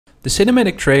The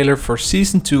cinematic trailer for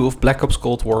Season 2 of Black Ops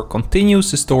Cold War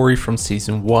continues the story from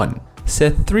Season 1.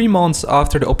 Set 3 months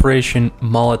after the Operation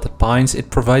Mall at the Pines, it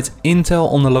provides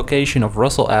intel on the location of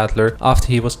Russel Adler after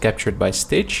he was captured by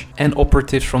Stitch, and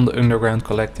operatives from the Underground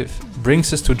Collective.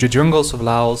 Brings us to the jungles of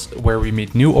Laos, where we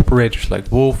meet new operators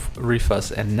like Wolf,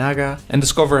 Rivas and Naga, and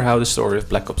discover how the story of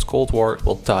Black Ops Cold War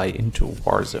will tie into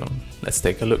Warzone. Let's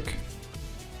take a look.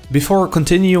 Before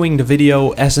continuing the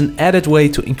video, as an added way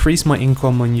to increase my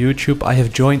income on YouTube, I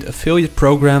have joined affiliate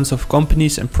programs of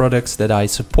companies and products that I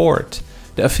support.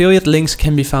 The affiliate links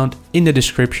can be found in the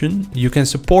description. You can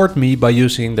support me by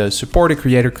using the support a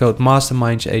creator code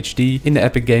Masterminds HD in the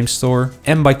Epic Games Store,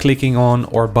 and by clicking on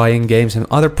or buying games and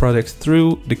other products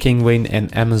through the Kingwin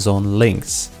and Amazon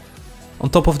links. On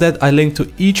top of that, I link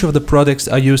to each of the products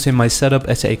I use in my setup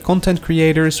as a content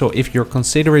creator, so if you're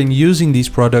considering using these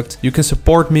products, you can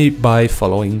support me by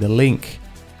following the link.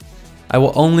 I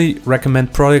will only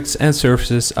recommend products and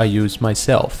services I use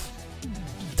myself.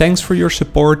 Thanks for your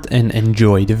support and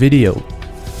enjoy the video.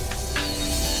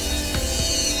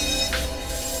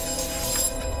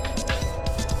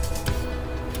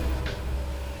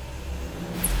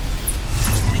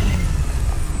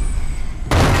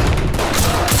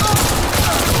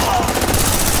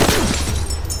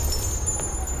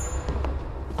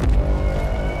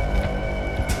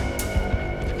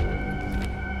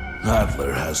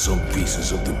 Adler has some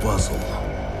pieces of the puzzle,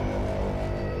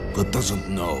 but doesn't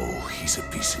know he's a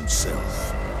piece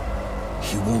himself.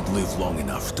 He won't live long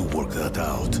enough to work that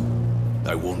out.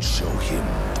 I won't show him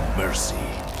the mercy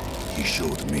he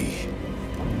showed me.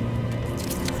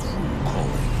 True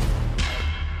calling.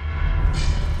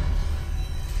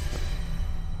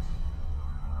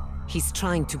 He's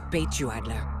trying to bait you,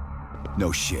 Adler.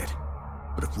 No shit.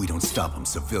 But if we don't stop him,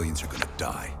 civilians are gonna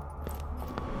die.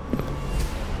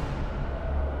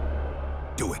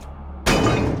 Do it.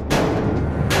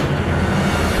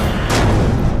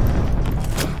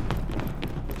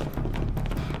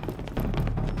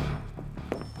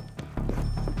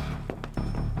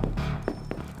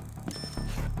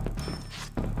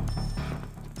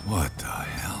 What the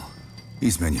hell?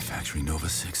 He's manufacturing Nova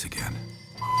 6 again.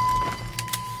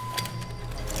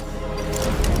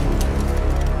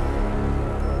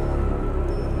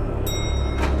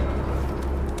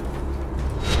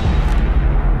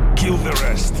 Kill the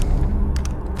rest.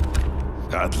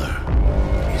 Adler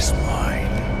is mine.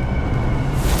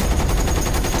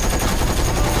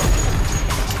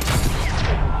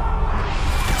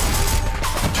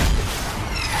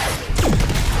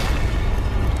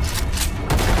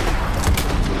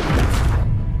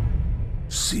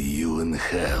 See you in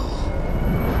hell.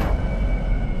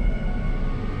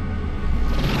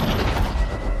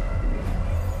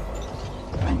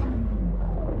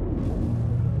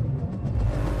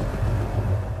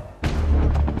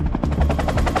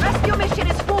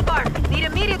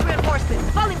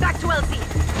 Falling back to LZ.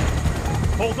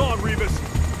 Hold on, Rivas.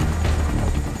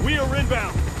 We are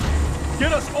inbound.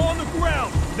 Get us on the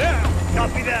ground, now!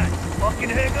 Copy that. Fucking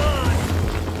hang on.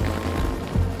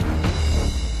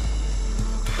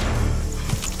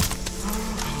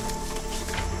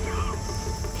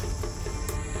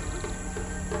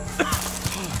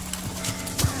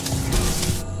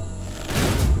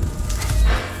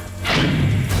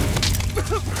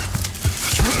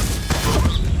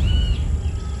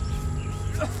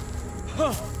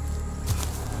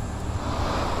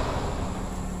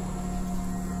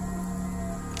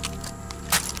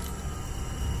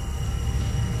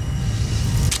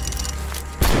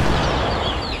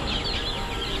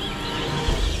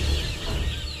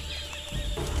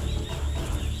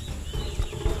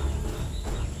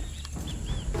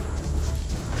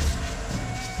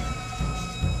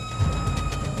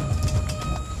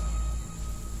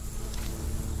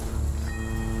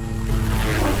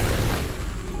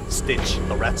 Stitch,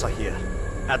 the rats are here.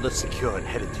 Adler's secure and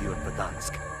headed to you in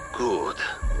Verdansk. Good.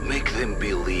 Make them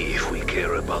believe we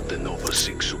care about the Nova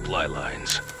 6 supply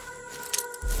lines.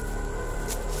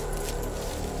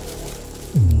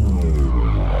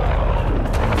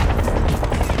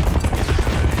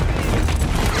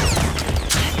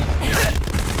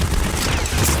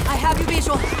 I have you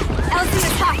visual. LZ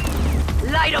is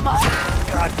hot. Light 'em up.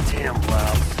 Goddamn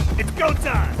Laos. It's go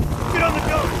time! Get on the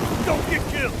go! Don't get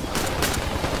killed!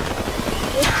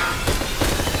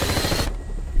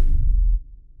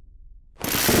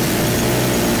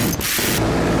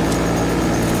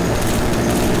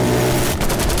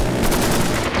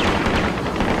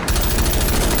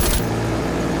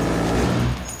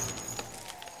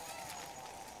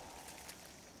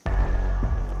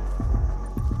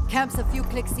 Camp's a few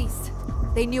clicks east.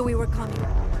 They knew we were coming.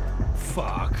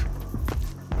 Fuck.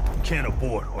 can't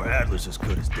abort, or Adler's as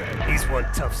good as dead. He's one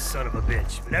tough son of a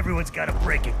bitch, but everyone's got a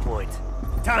breaking point.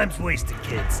 Time's wasted,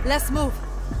 kids. Let's move.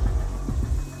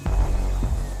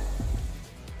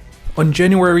 On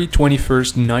January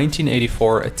 21st,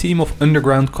 1984, a team of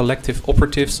underground collective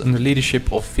operatives under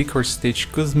leadership of Viktor Stitch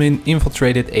Kuzmin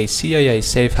infiltrated a CIA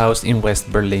safe house in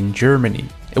West Berlin, Germany.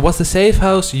 It was the safe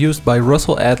house used by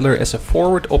Russel Adler as a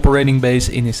forward operating base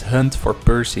in his hunt for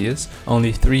Perseus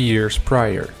only 3 years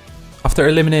prior. After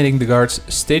eliminating the guards,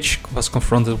 Stitch was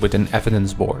confronted with an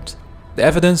evidence board. The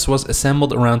evidence was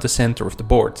assembled around the center of the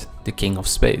board, the King of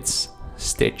Spades,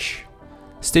 Stitch.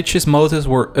 Stitch's motives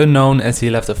were unknown as he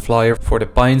left a flyer for the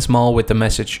Pines Mall with the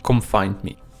message "Come find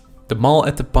me." The mall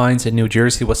at the Pines in New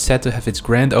Jersey was set to have its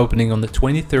grand opening on the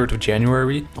 23rd of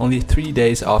January, only 3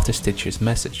 days after Stitch's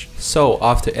message. So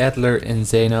after Adler and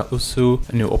Zena Usu,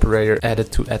 a new operator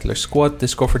added to Adler's squad,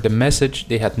 discovered the message,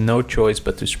 they had no choice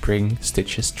but to spring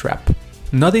Stitch's trap.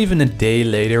 Not even a day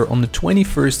later, on the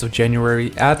 21st of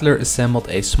January, Adler assembled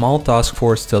a small task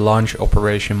force to launch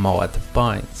Operation Mall at the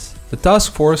Pines. The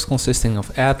task force, consisting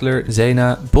of Adler,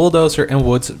 Zena, Bulldozer and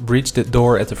Woods, breached the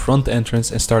door at the front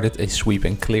entrance and started a sweep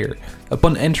and clear.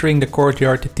 Upon entering the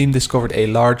courtyard, the team discovered a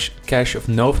large cache of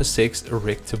Nova 6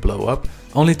 rigged to blow up,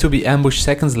 only to be ambushed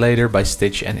seconds later by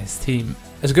Stitch and his team.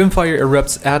 As gunfire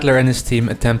erupts, Adler and his team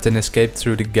attempt an escape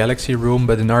through the Galaxy Room,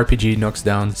 but an RPG knocks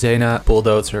down Zena,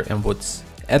 Bulldozer and Woods.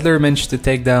 Adler managed to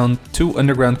take down 2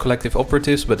 underground collective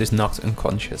operatives but is knocked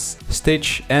unconscious.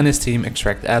 Stitch and his team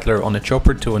extract Adler on a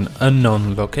chopper to an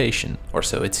unknown location, or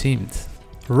so it seemed.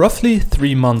 Roughly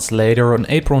 3 months later, on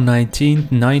April 19,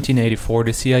 1984,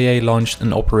 the CIA launched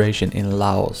an operation in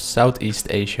Laos, Southeast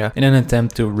Asia, in an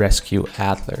attempt to rescue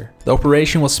Adler. The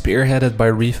operation was spearheaded by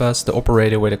Rivas, the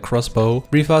operator with a crossbow.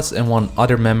 Rivas and one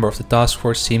other member of the task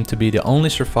force seemed to be the only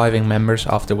surviving members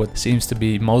after what seems to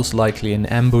be most likely an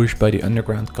ambush by the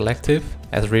underground collective.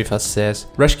 As Rivas says,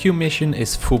 rescue mission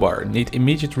is FUBAR, need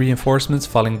immediate reinforcements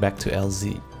falling back to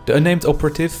LZ. The unnamed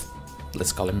operative,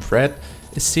 let's call him Fred,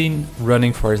 is seen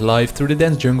running for his life through the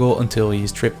dense jungle until he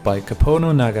is tripped by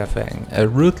Kapono Nagafang, a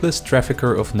ruthless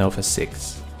trafficker of Nova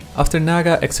 6. After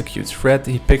Naga executes Fred,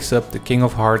 he picks up the King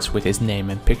of Hearts with his name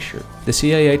and picture. The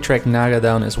CIA tracked Naga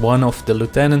down as one of the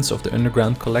lieutenants of the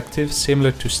underground collective,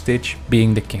 similar to Stitch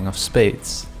being the King of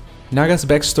Spades. Naga's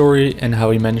backstory and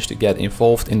how he managed to get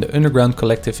involved in the underground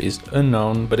collective is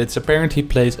unknown, but it's apparent he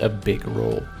plays a big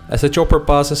role. As the chopper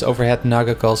passes overhead,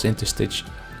 Naga calls into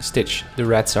Stitch, the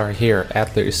rats are here,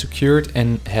 Adler is secured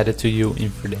and headed to you in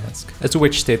Verdansk. As to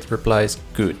which Stitch replies,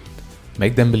 good.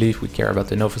 Make them believe we care about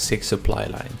the Nova 6 supply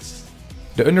lines.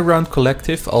 The underground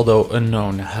collective, although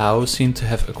unknown how, seemed to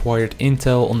have acquired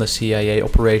intel on the CIA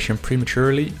operation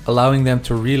prematurely, allowing them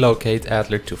to relocate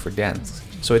Adler to Verdansk.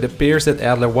 So it appears that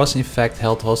Adler was in fact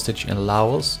held hostage in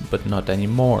Laos, but not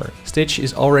anymore. Stitch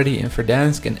is already in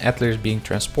Verdansk and Adler is being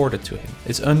transported to him.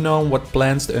 It's unknown what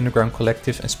plans the underground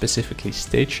collective and specifically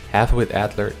Stitch have with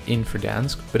Adler in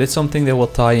Verdansk, but it's something that will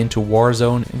tie into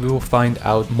Warzone and we will find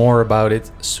out more about it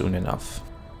soon enough.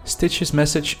 Stitch's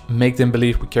message, make them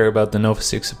believe we care about the Nova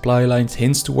 6 supply lines,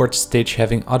 hints towards Stitch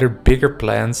having other bigger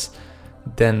plans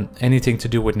than anything to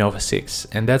do with Nova 6,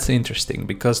 and that's interesting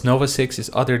because Nova 6 is,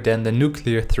 other than the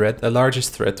nuclear threat, the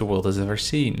largest threat the world has ever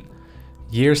seen.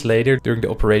 Years later, during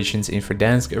the operations in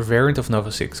Verdansk, a variant of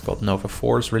Nova 6 called Nova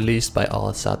 4 is released by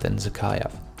Al-Assad and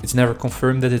Zakayev. It's never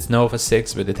confirmed that it's Nova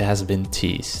 6, but it has been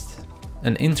teased.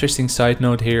 An interesting side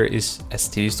note here is, as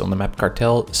teased on the map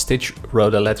Cartel, Stitch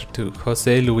wrote a letter to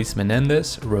Jose Luis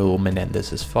Menendez, Raul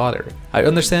Menendez's father. I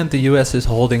understand the US is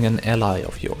holding an ally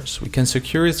of yours. We can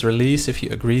secure its release if you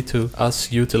agree to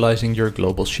us utilizing your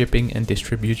global shipping and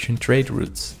distribution trade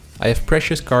routes. I have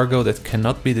precious cargo that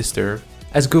cannot be disturbed.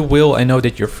 As goodwill, I know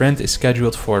that your friend is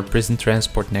scheduled for prison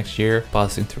transport next year,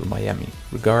 passing through Miami.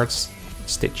 Regards,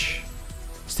 Stitch.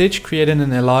 Stitch created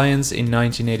an alliance in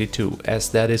 1982, as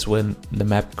that is when the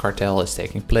map Cartel is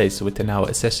taking place with the now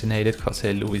assassinated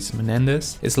Jose Luis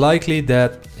Menendez. It's likely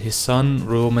that his son,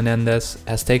 Raul Menendez,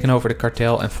 has taken over the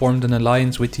cartel and formed an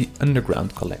alliance with the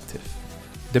Underground Collective.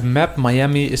 The map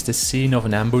Miami is the scene of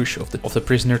an ambush of the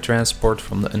prisoner transport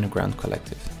from the Underground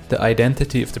Collective. The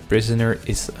identity of the prisoner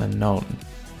is unknown.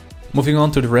 Moving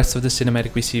on to the rest of the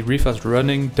cinematic, we see Rivas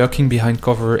running, ducking behind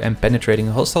cover and penetrating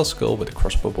a hostile skull with a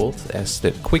crossbow bolt as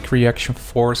the quick reaction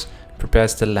force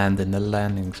prepares to land in the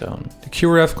landing zone. The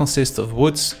QRF consists of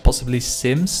Woods, possibly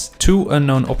Sims, 2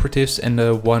 unknown operatives and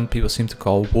the one people seem to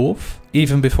call Wolf.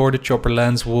 Even before the chopper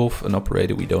lands, Wolf, an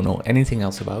operator we don't know anything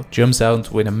else about, jumps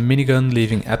out with a minigun,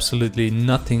 leaving absolutely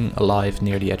nothing alive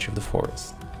near the edge of the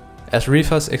forest. As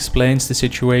Rivas explains the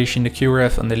situation, the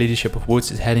QRF under the leadership of Woods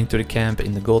is heading to the camp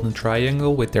in the Golden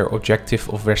Triangle with their objective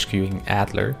of rescuing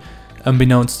Adler,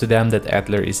 unbeknownst to them that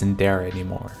Adler isn't there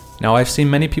anymore. Now, I've seen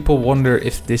many people wonder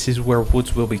if this is where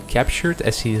Woods will be captured,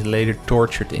 as he is later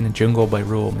tortured in a jungle by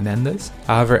Raul Menendez.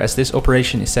 However, as this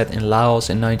operation is set in Laos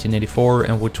in 1984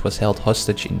 and Woods was held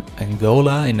hostage in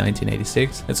Angola in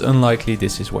 1986, it's unlikely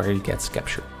this is where he gets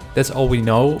captured. That's all we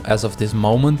know as of this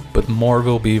moment, but more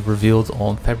will be revealed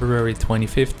on February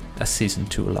 25th as Season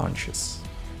 2 launches.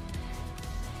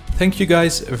 Thank you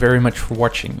guys very much for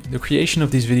watching. The creation of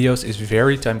these videos is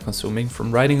very time consuming,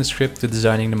 from writing a script to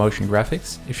designing the motion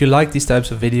graphics. If you like these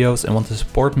types of videos and want to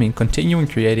support me in continuing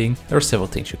creating, there are several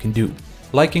things you can do.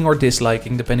 Liking or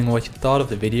disliking, depending on what you thought of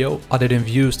the video. Other than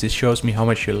views, this shows me how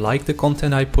much you like the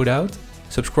content I put out.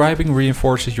 Subscribing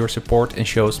reinforces your support and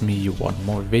shows me you want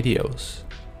more videos.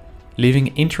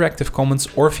 Leaving interactive comments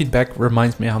or feedback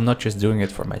reminds me I'm not just doing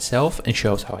it for myself and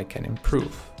shows how I can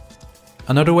improve.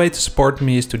 Another way to support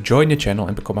me is to join the channel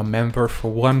and become a member for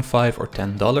 $1, $5 or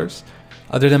 $10.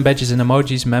 Other than badges and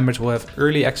emojis, members will have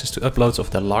early access to uploads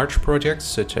of the large projects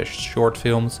such as short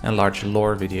films and large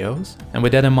lore videos. And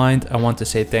with that in mind, I want to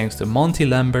say thanks to Monty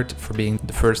Lambert for being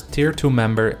the first tier 2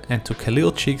 member, and to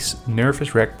Khalil Cheeks,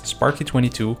 Nervous Wrecked,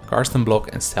 Sparky22, Karsten Block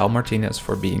and Sal Martinez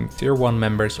for being tier 1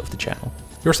 members of the channel.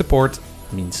 Your support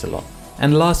means a lot.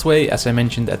 And the last way, as I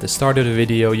mentioned at the start of the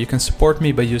video, you can support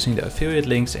me by using the affiliate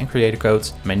links and creator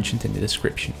codes mentioned in the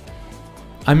description.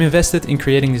 I'm invested in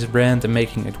creating this brand and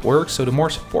making it work, so the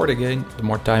more support I gain, the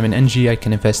more time and energy I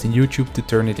can invest in YouTube to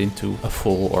turn it into a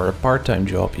full or a part-time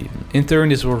job even. In turn,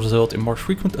 this will result in more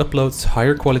frequent uploads,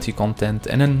 higher quality content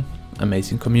and an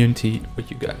amazing community with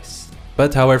you guys.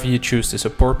 But however you choose to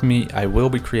support me, I will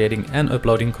be creating and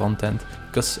uploading content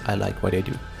because I like what I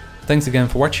do. Thanks again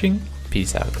for watching,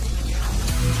 peace out.